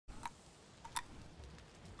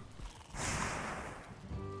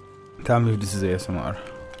Tell me if this is ASMR.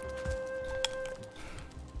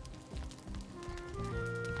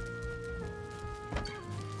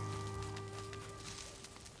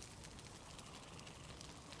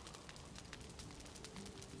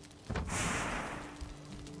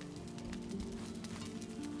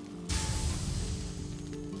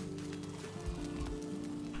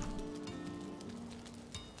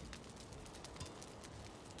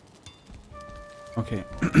 Okay.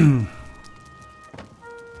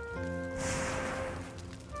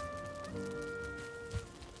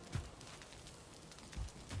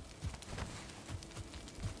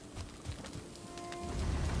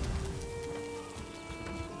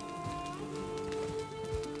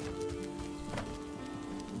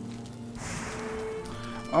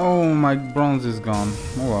 Oh, my bronze is gone.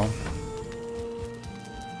 Oh well.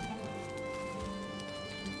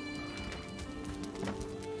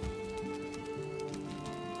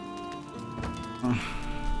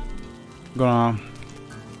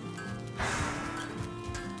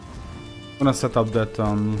 Gonna set up that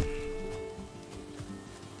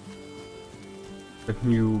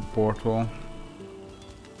new portal.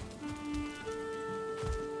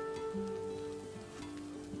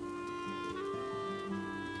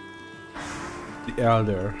 The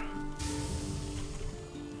Elder.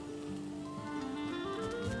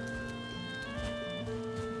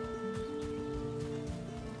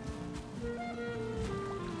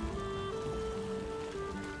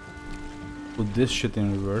 Put this shit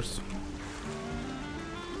in reverse.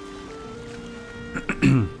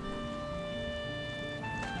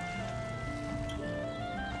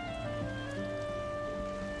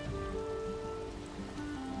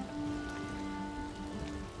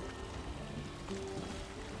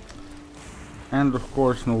 And of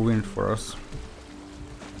course no wind for us.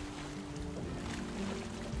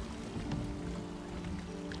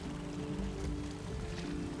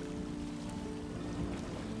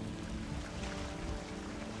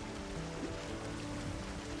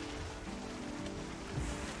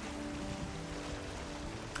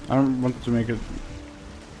 I want to make it.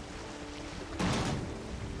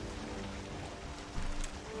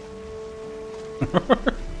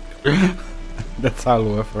 That's how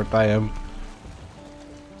low effort I am.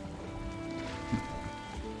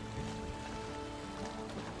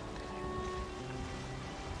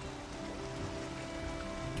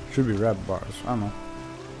 Should be red bars, I don't know.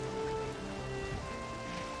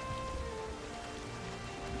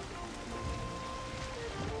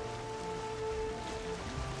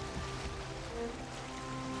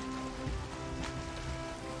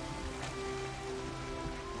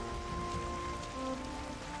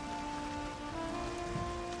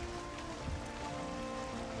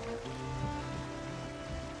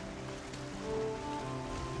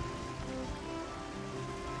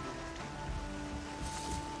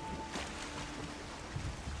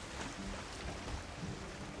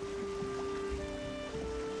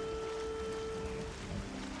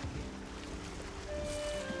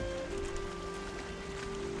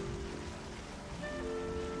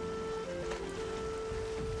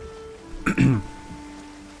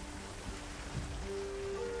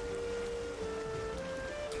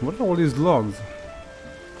 What are all these logs?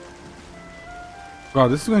 God,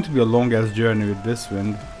 this is going to be a long ass journey with this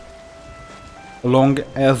wind. A long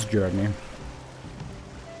ass journey.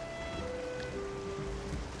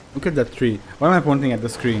 Look at that tree. Why am I pointing at the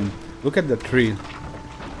screen? Look at the tree.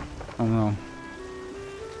 Oh no.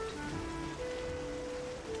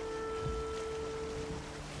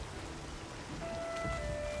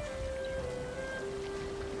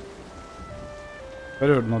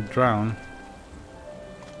 Better not drown.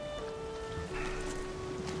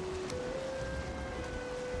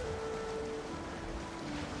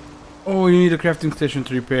 Oh, you need a crafting station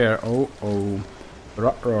to repair. Oh, oh.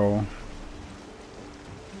 Ruh-roh.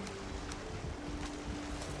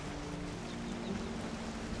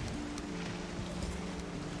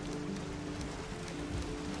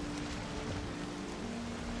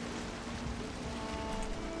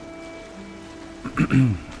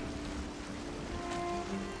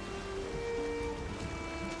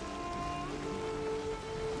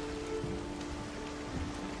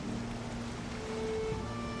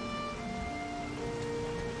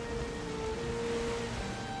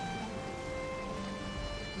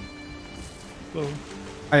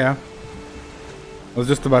 Oh yeah. I was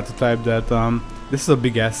just about to type that this is a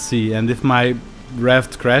big ass sea, and if my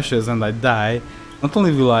raft crashes and I die, not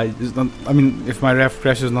only will if my raft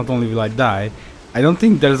crashes, not only will I die, I don't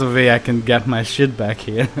think there's a way I can get my shit back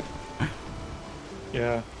here.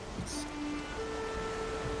 Yeah.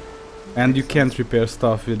 And you can't repair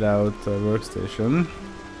stuff without a workstation.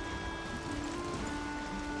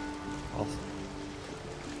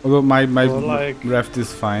 Although my Or like, raft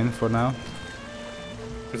is fine for now.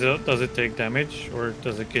 does it take damage or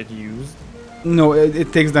does it get used? No,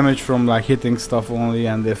 it takes damage from like hitting stuff only,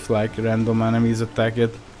 and if like random enemies attack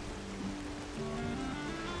it.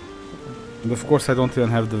 And of course I don't even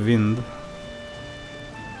have the wind.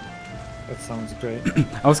 That sounds great.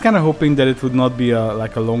 I was kind of hoping that it would not be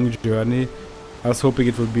like a long journey. I was hoping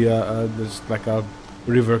it would be just like a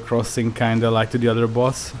river crossing kind of like to the other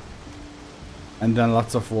boss. And then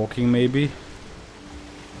lots of walking maybe.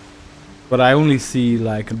 But I only see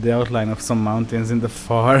like the outline of some mountains in the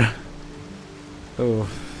far. Oh,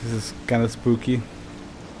 this is kind of spooky.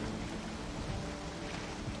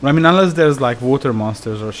 I mean, unless there's like water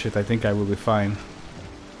monsters or shit, I think I will be fine.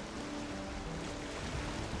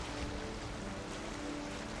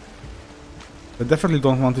 I definitely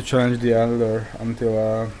don't want to challenge the Elder until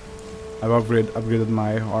I've upgraded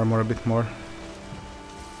my armor a bit more.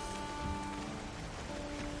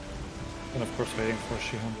 And of course waiting for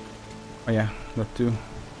Shihon. Oh yeah, that too.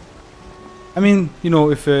 I mean, you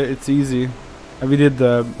know, if it's easy. We did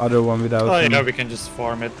the other one without him. Yeah, we can just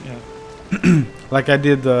farm it, yeah. Like I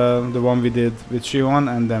did the one we did with Shihon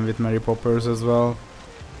and then with Mary Poppers as well.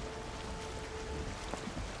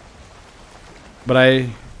 But I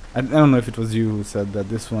don't know if it was you who said that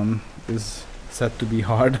this one is set to be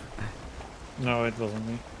hard. No, it wasn't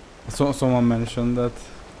me. So someone mentioned that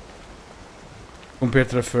compared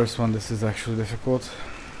to the first one, this is actually difficult.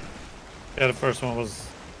 Yeah, the first one was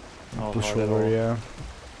not Push hard at over, all. yeah.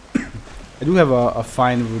 I do have a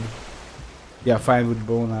fine wood, fine wood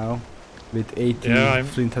bow now, with 80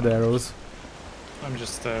 flinted arrows. I'm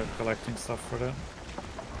just collecting stuff for that.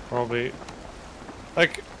 Probably,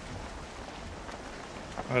 like,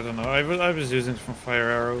 I don't know. I was using some fire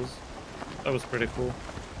arrows. That was pretty cool.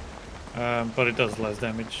 But it does less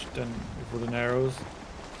damage than wooden arrows.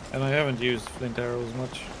 And I haven't used flint arrows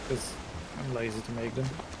much because I'm lazy to make them.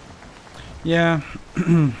 Yeah.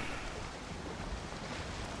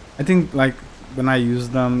 I think like when I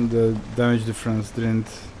used them, the damage difference didn't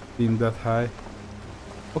seem that high.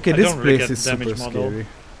 Okay, this place is super scary.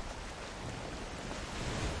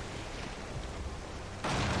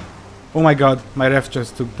 Oh my god, my ref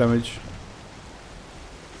just took damage.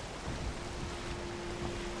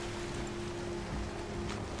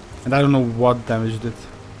 And I don't know what damaged it.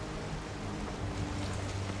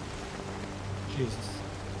 Jesus.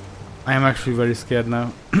 I am actually very scared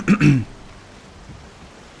now.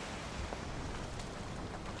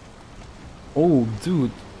 Oh,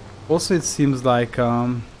 dude. Also, it seems like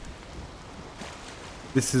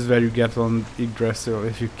this is where you get on Yggdrasil,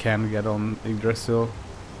 if you can get on Yggdrasil.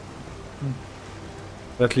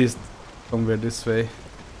 At least somewhere this way.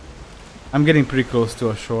 I'm getting pretty close to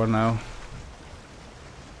a shore now.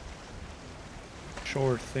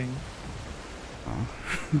 Shore thing. Oh.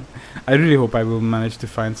 I really hope I will manage to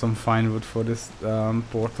find some fine wood for this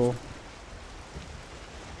portal.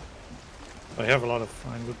 I have a lot of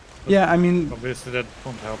fine wood. Yeah, I mean... Obviously that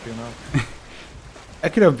won't help you now. I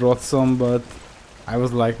could have brought some, but I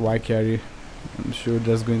was like, why carry? I'm sure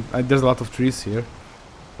there's there's a lot of trees here.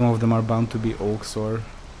 Some of them are bound to be oaks or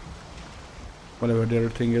whatever the other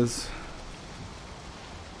thing is.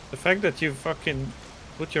 The fact that you fucking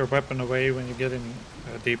put your weapon away when you get in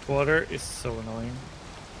deep water is so annoying.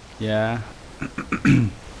 Yeah.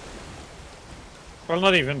 Well,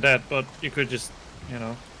 not even that, but you could just, you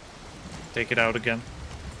know, take it out again.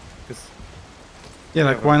 Yeah,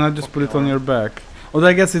 like why not just put it on your back? Although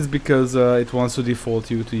I guess it's because it wants to default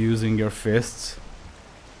you to using your fists,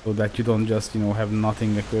 so that you don't just, you know, have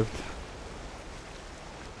nothing equipped.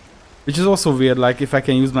 Which is also weird, like if I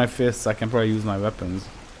can use my fists, I can probably use my weapons.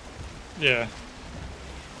 Yeah.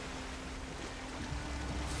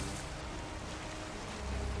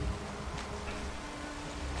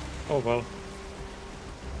 Oh well.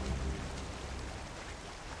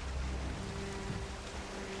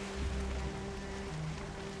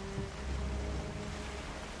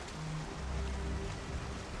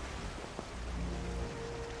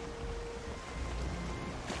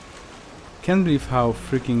 Can't believe how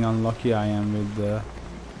freaking unlucky I am with the...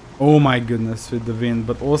 Oh my goodness, with the wind.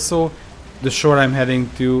 But also, the shore I'm heading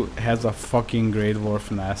to has a fucking Great Dwarf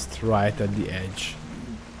nest right at the edge.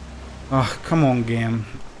 Oh, come on, game.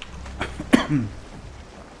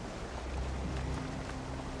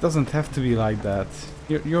 Doesn't have to be like that.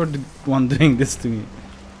 You're the one doing this to me.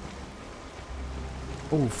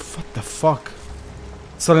 Oh, what the fuck?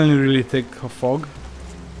 Suddenly really thick fog.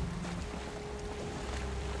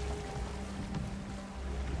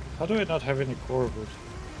 How do I not have any core wood?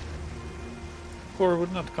 Core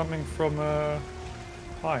wood not coming from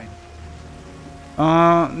pine.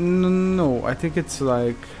 No, I think it's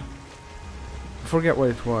like... I forget what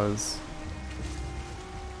it was.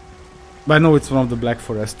 But I know it's one of the Black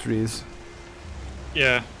Forest trees.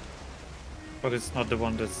 Yeah, but it's not the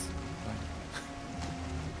one that's.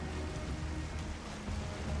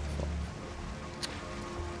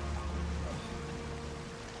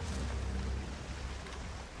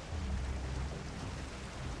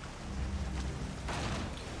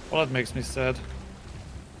 Well, that makes me sad.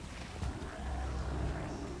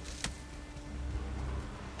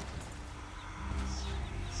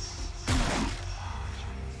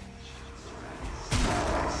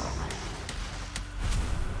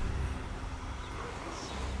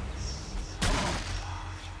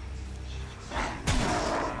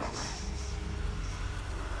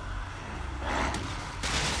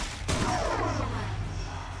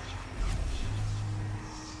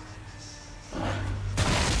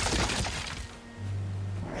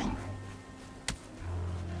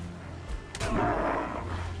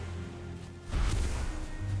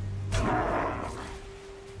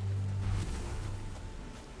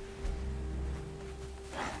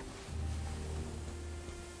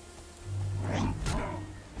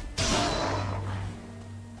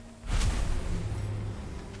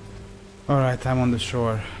 Alright, I'm on the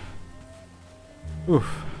shore.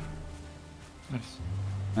 Oof. Nice.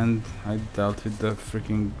 And I dealt with the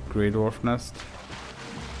freaking Grey Dwarf nest.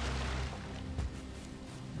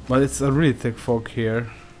 But it's a really thick fog here.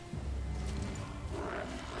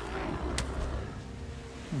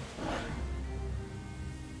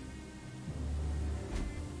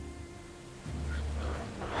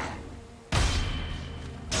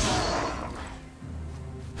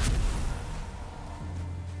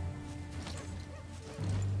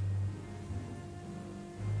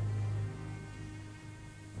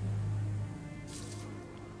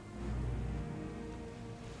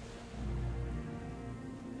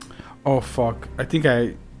 Oh fuck, I think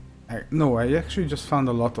no, I actually just found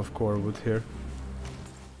a lot of core wood here.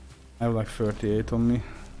 I have like 38 on me.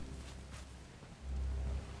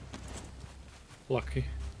 Lucky.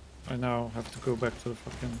 I now have to go back to the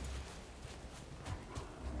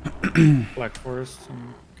fucking Black Forest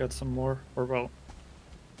and get some more. Or well,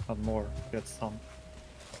 not more, get some.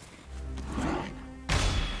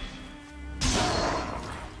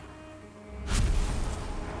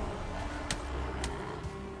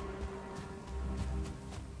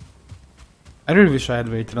 I really wish I had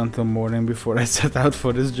waited until morning before I set out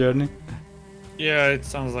for this journey. Yeah, it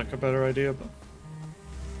sounds like a better idea, but...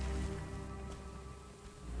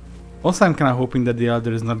 Also, I'm kinda hoping that the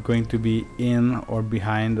Elder is not going to be in or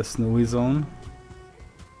behind the snowy zone.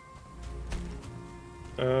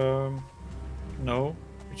 No,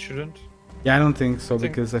 it shouldn't. Yeah, I don't think so,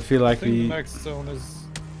 because I feel like the next zone is...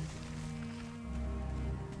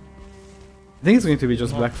 I think it's going to be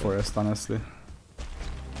just Not Black bad. Forest, honestly.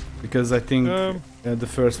 Because I think the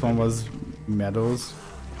first one was Meadows.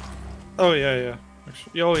 Oh yeah, yeah.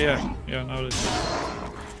 Actually, oh yeah, yeah. Now this.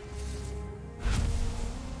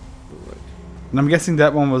 Right. And I'm guessing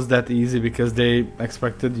that one was that easy because they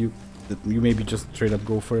expected you that you maybe just straight up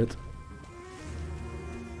go for it.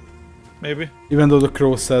 Maybe. Even though the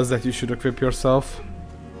crow says that you should equip yourself.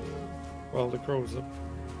 Well, the crow's up.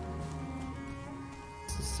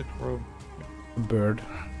 This is the crow. A bird.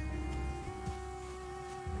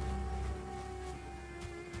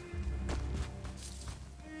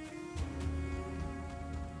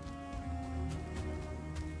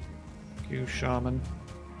 You shaman.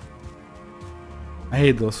 I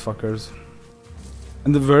hate those fuckers.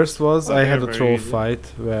 And the worst was Oh, I they're had a very troll easy. fight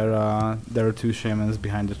where there were two shamans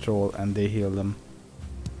behind the troll and they healed them.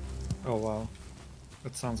 Oh wow,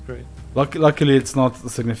 that sounds great. Luckily it's not a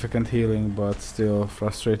significant healing, but still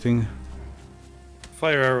frustrating.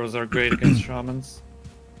 Fire arrows are great against shamans,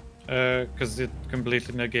 because it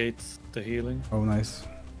completely negates the healing. Oh, nice.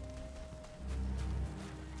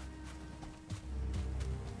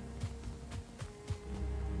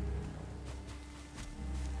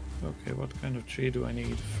 Okay, what kind of tree do I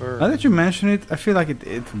need? Fir. Now that you mention it, I feel like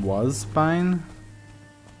it was pine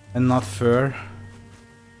and not fir.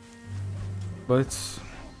 But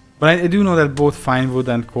I do know that both fine wood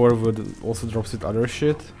and core wood also drops with other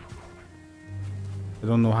shit. I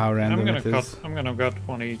don't know how random it is. I'm gonna cut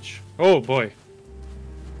one each. Oh boy.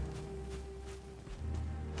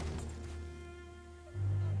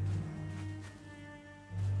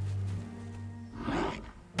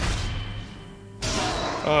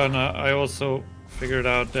 Oh, and I also figured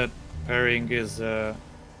out that parrying is a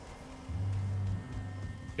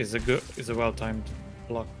well-timed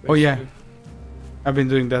block. Oh yeah, basically. I've been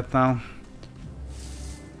doing that now.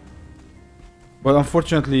 But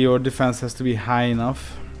unfortunately your defense has to be high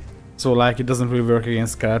enough. So like it doesn't really work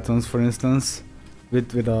against skeletons, for instance.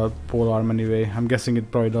 With a pole arm anyway. I'm guessing it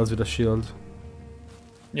probably does with a shield.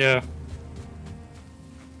 Yeah.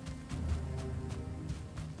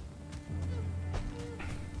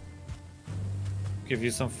 Give you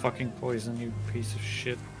some fucking poison, you piece of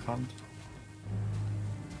shit cunt.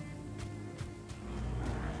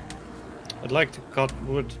 I'd like to cut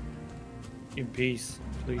wood in peace,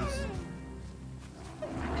 please.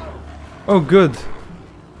 Oh good!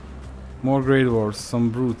 More Great Wars, some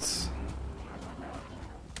brutes.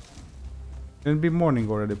 Can it be morning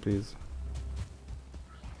already, please?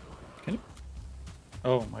 Can you?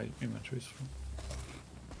 Oh, my inventory is full.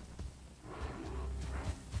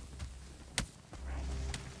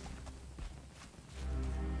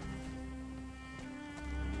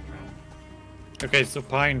 Okay, so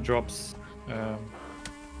pine drops.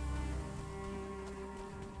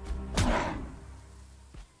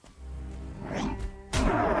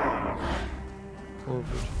 Wood,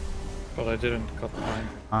 but I didn't cut pine.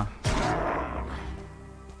 Ah.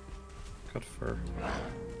 Cut fur.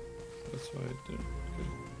 That's why I didn't get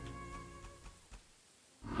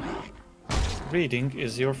it. Reading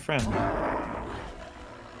is your friend.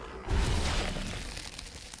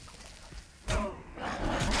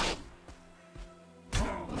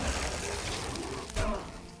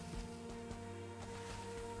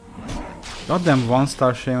 Goddamn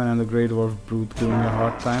 1-star Shaman and the Great Dwarf Brute giving me a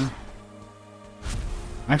hard time.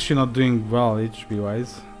 Actually not doing well HP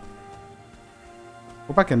wise.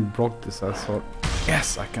 Hope I can block this asshole.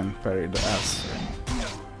 Yes, I can parry the ass.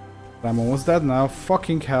 I'm almost dead now.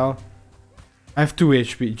 Fucking hell. I have 2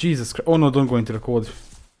 HP. Jesus Christ. Oh no, don't go into the code.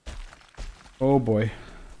 Oh boy.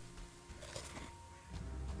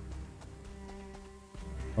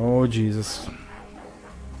 Oh Jesus.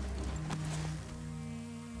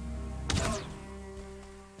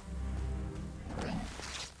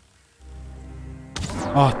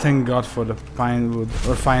 Oh, thank God for the pine wood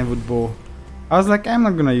or fine wood bow. I was like, I'm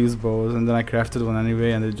not gonna use bows, and then I crafted one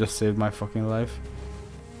anyway, and it just saved my fucking life.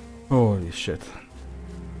 Holy shit.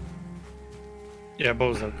 Yeah,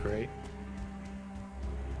 bows are great.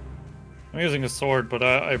 I'm using a sword, but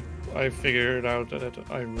I figured out that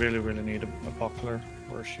I really need a buckler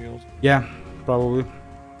or a shield. Yeah, probably.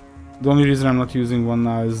 The only reason I'm not using one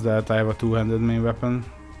now is that I have a two-handed main weapon.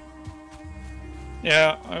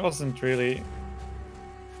 Yeah, I wasn't really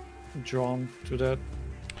drawn to that.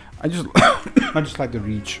 I just I just like the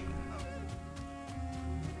reach.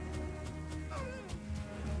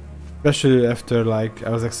 Especially after like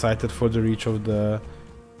I was excited for the reach of the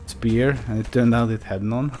spear and it turned out it had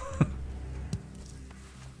none.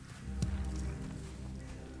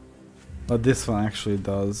 But this one actually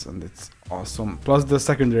does and it's awesome. Plus the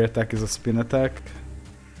secondary attack is a spin attack.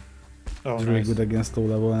 Oh, it's nice. really good against low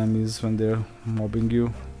level enemies when they're mobbing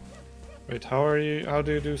you. Wait, how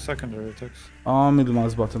do you do secondary attacks? Middle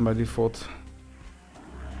mouse button by default.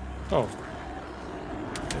 Oh.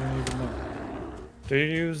 I don't even know. Do you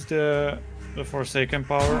use the Forsaken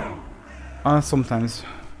power? Sometimes.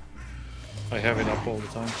 I have it up all the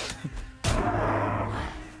time.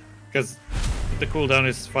 Because the cooldown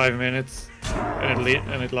is 5 minutes and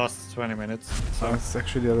it lasts 20 minutes. So It's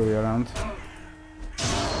actually the other way around.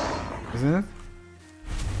 Isn't it?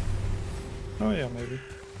 oh yeah, maybe.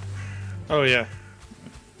 Oh yeah.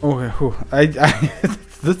 Okay, whew.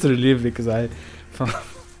 That's a relief because I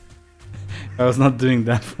was not doing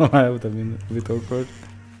that for a while. I would have been a bit awkward.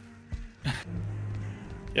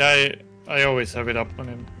 Yeah, I always have it up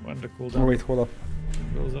when the cooldown Oh wait, hold up.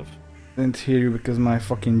 goes off. Didn't hear you because my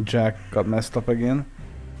fucking jack got messed up again.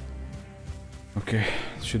 Okay,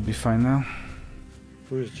 should be fine now.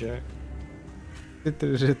 Who is Jack? You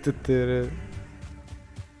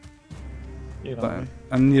know,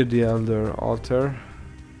 I'm near the Elder Altar.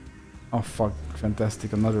 Oh fuck,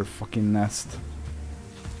 fantastic, another fucking nest.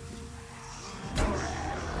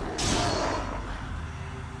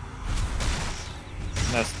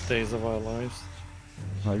 Last days of our lives.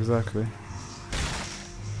 Exactly.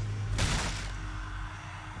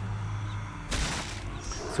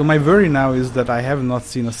 So my worry now is that I have not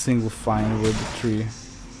seen a single fine wood tree.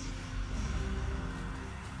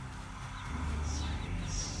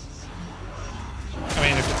 I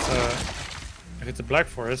mean, if it's a black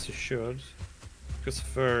forest, you should, because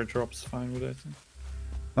fur drops fine with it.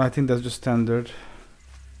 I think that's just standard.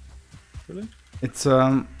 Really? It's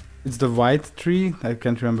the white tree, I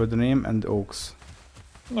can't remember the name, and oaks.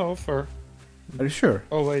 No, fir. Are you sure?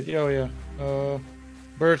 Oh wait, yeah, oh, yeah.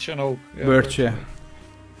 Birch and oak. Yeah, Birch, yeah.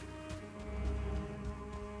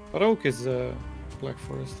 But oak is black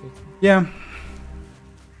forest. I think. Yeah.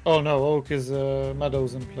 Oh no, oak is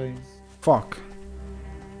meadows and plains. Fuck.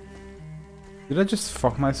 Did I just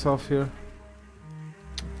fuck myself here?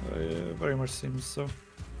 Very much seems so.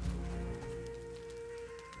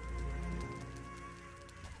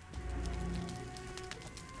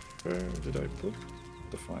 Where did I put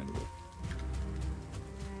the find wood?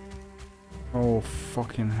 Oh,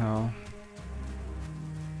 fucking hell.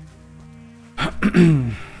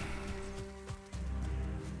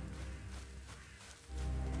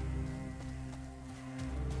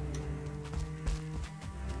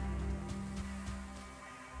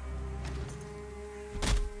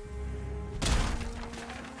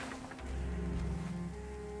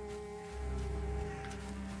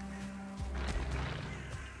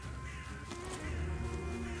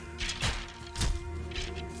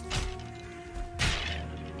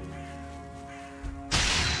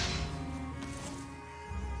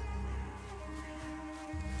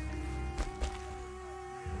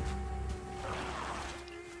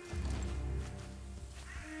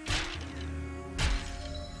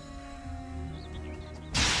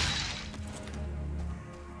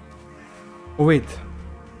 Oh wait,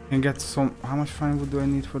 can get some. How much firewood do I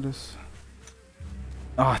need for this?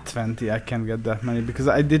 Ah, 20. I can't get that many because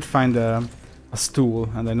I did find a stool,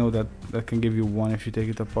 and I know that that can give you one if you take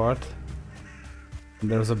it apart.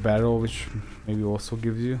 And there's a barrel which maybe also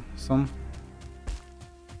gives you some.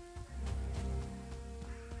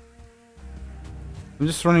 I'm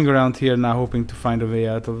just running around here now, hoping to find a way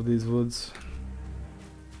out of these woods.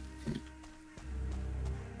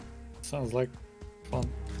 Sounds like fun.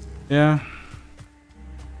 Yeah.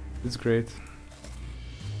 It's great.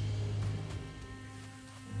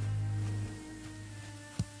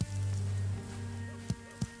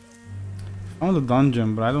 Found a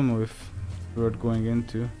dungeon, but I don't know if it's worth going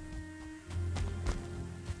into.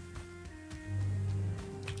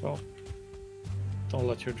 Well, don't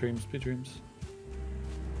let your dreams be dreams.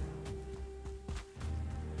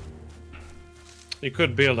 You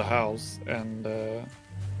could build a house and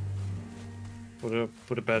put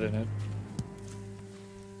a bed in it.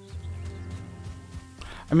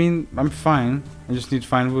 I mean, I'm fine. I just need to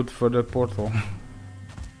find wood for the portal.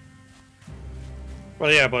 Well,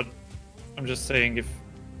 yeah, but I'm just saying if,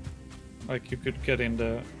 like, you could get in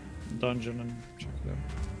the dungeon and check it out.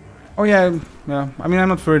 Oh yeah, yeah. I mean, I'm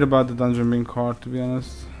not worried about the dungeon being hard, to be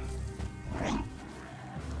honest.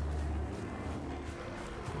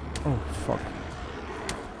 Oh, fuck.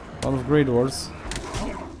 A lot of grey doors.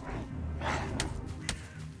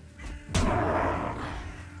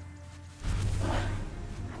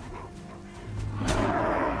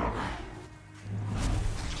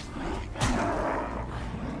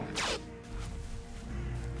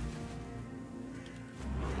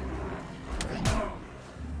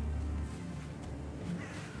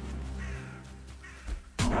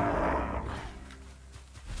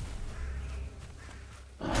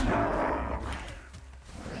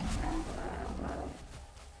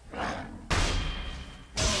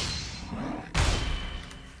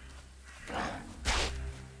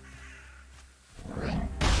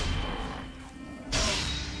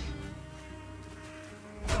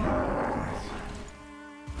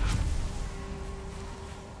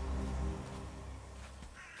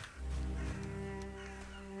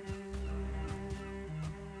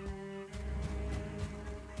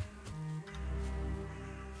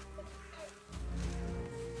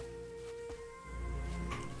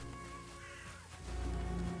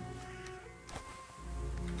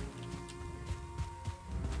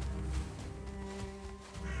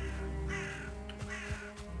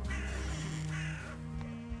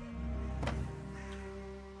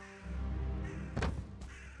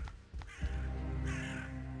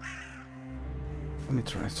 Let me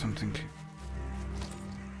try something.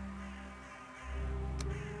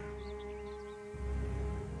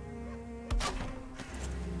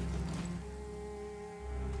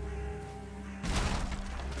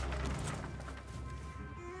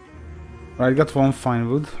 Right, got one fine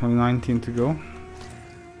wood, only 19 to go.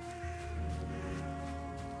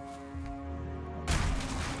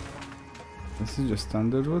 This is just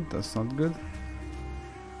standard wood, that's not good.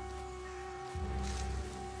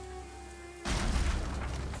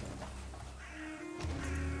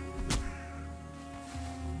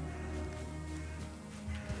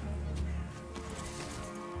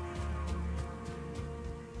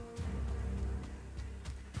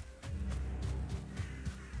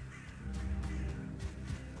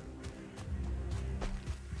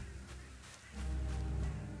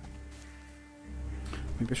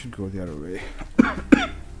 Maybe I should go the other way.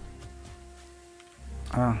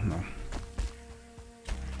 Ah, no.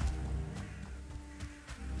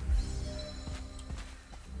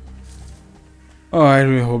 Oh, I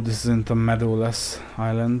really hope this isn't a meadowless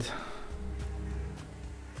island.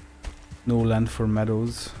 No land for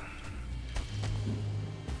meadows.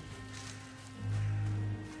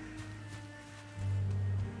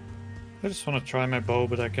 I just want to try my bow,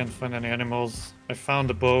 but I can't find any animals. I found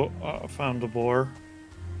the bow, found the boar,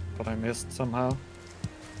 but I missed somehow.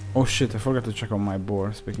 Oh shit, I forgot to check on my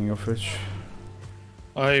boar, speaking of which.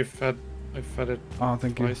 I fed it Oh,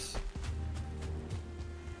 thank twice. you.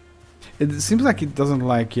 It seems like it doesn't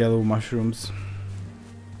like yellow mushrooms.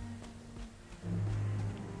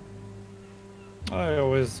 I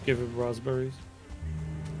always give it raspberries.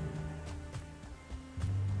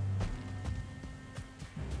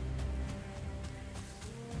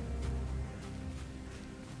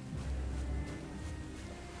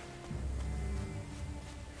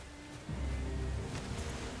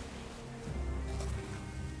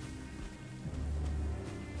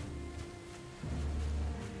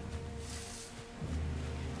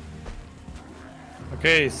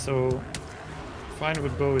 Okay, so fine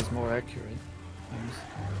with bow is more accurate.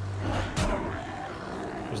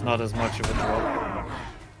 There's not as much of a drop.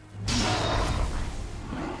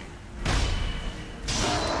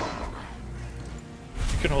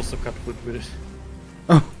 You can also cut wood with it.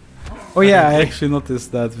 Oh yeah, I actually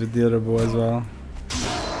noticed that with the other bow as well.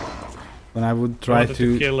 When I would try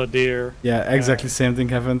to kill a deer. Yeah, exactly same thing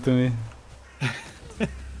happened to me.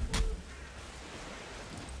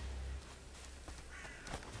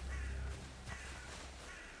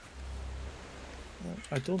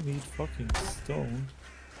 I don't need fucking stone.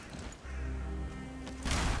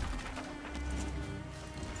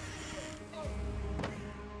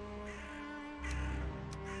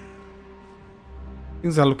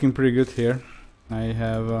 Things are looking pretty good here. I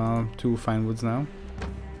have 2 fine woods now.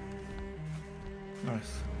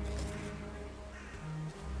 Nice.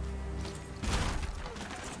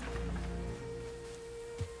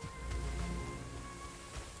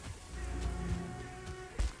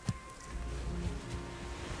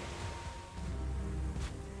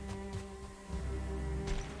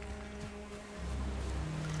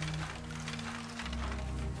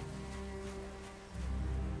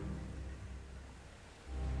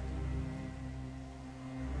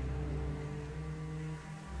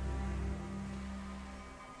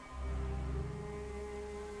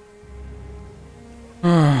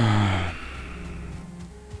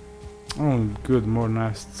 Oh, good, more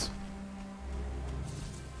nests.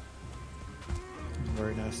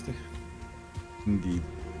 Very nasty. Indeed.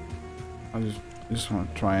 I just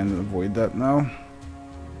want to try and avoid that now.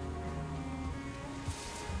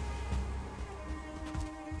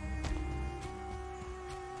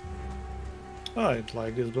 I'd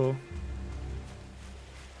like this bow.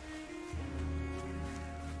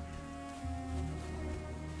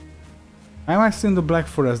 I'm actually in the Black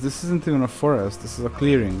Forest. This isn't even a forest, this is a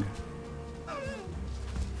clearing.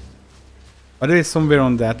 But there is somewhere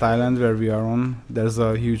on that island where we are on, there's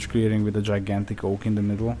a huge clearing with a gigantic oak in the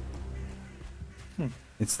middle.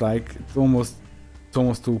 It's like, it's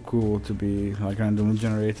almost too cool to be like randomly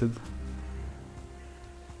generated.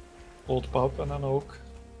 Old pub and an oak.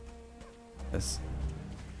 Yes.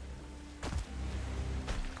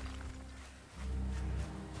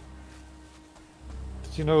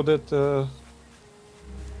 Did you know that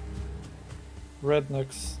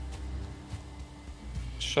rednecks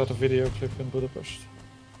shot a video clip in Budapest?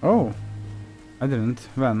 Oh, I didn't.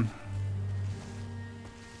 When?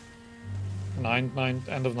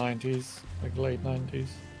 End of 90s, like late 90s.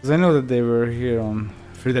 Because I know that they were here on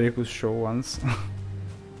Frederico's show once.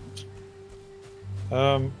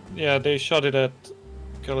 Yeah, they shot it at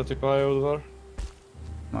Keleti pályaudvar.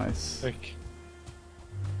 Nice.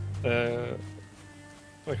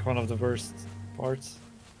 Like one of the worst parts.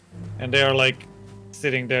 And they are like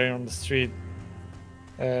sitting there on the street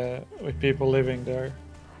with people living there.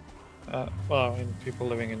 Well, I mean, people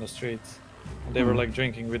living in the streets. And they were like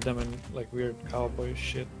drinking with them and like weird cowboy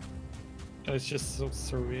shit. And it's just so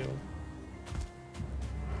surreal.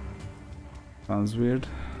 Sounds weird.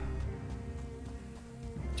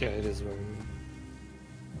 Yeah, it is very weird.